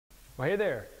Well, hey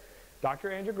there,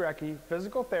 Dr. Andrew Gorecki,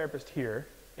 physical therapist here,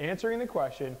 answering the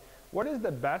question, what is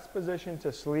the best position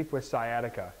to sleep with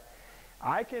sciatica?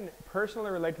 I can personally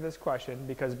relate to this question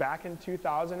because back in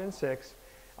 2006,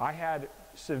 I had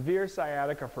severe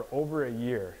sciatica for over a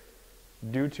year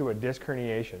due to a disc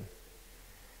herniation.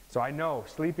 So I know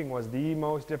sleeping was the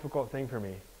most difficult thing for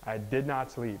me. I did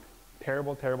not sleep.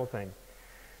 Terrible, terrible thing.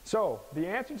 So the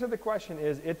answer to the question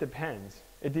is it depends.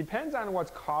 It depends on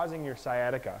what's causing your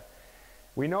sciatica.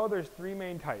 We know there's three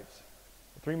main types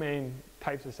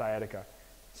of sciatica.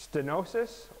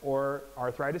 Stenosis, or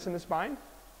arthritis in the spine.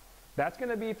 That's going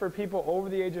to be for people over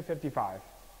the age of 55.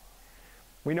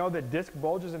 We know that disc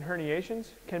bulges and herniations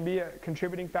can be a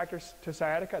contributing factor to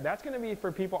sciatica. That's going to be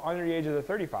for people under the age of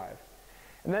 35.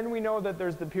 And then we know that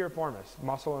there's the piriformis,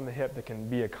 muscle in the hip, that can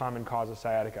be a common cause of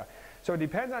sciatica. So it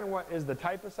depends on what is the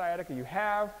type of sciatica you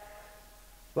have.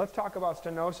 Let's talk about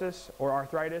stenosis or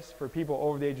arthritis for people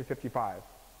over the age of 55.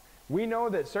 We know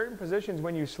that certain positions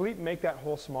when you sleep make that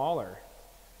hole smaller.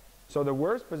 So the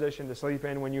worst position to sleep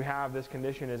in when you have this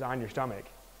condition is on your stomach.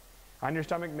 On your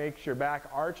stomach makes your back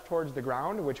arch towards the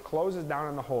ground, which closes down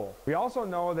on the hole. We also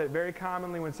know that very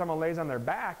commonly when someone lays on their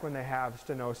back when they have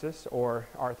stenosis or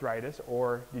arthritis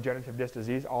or degenerative disc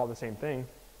disease, all the same thing,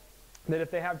 that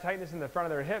if they have tightness in the front of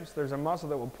their hips, there's a muscle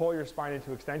that will pull your spine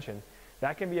into extension.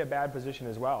 That can be a bad position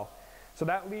as well. So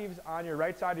that leaves on your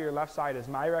right side or your left side is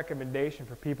my recommendation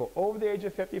for people over the age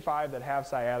of 55 that have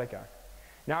sciatica.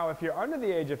 Now if you're under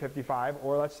the age of 55,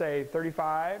 or let's say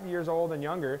 35 years old and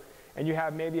younger, and you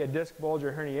have maybe a disc bulge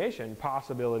or herniation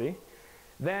possibility,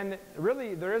 then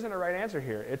really there isn't a right answer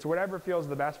here. It's whatever feels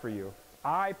the best for you.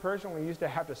 I personally used to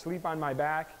have to sleep on my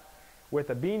back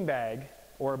with a bean bag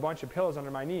or a bunch of pillows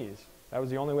under my knees. That was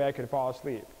the only way I could fall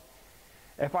asleep.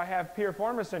 If I have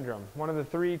piriformis syndrome, one of the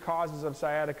three causes of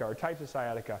sciatica or types of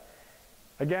sciatica,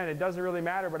 again, it doesn't really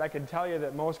matter, but I can tell you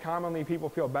that most commonly people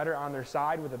feel better on their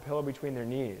side with a pillow between their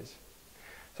knees.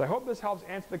 So I hope this helps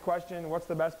answer the question, what's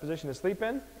the best position to sleep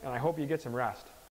in? And I hope you get some rest.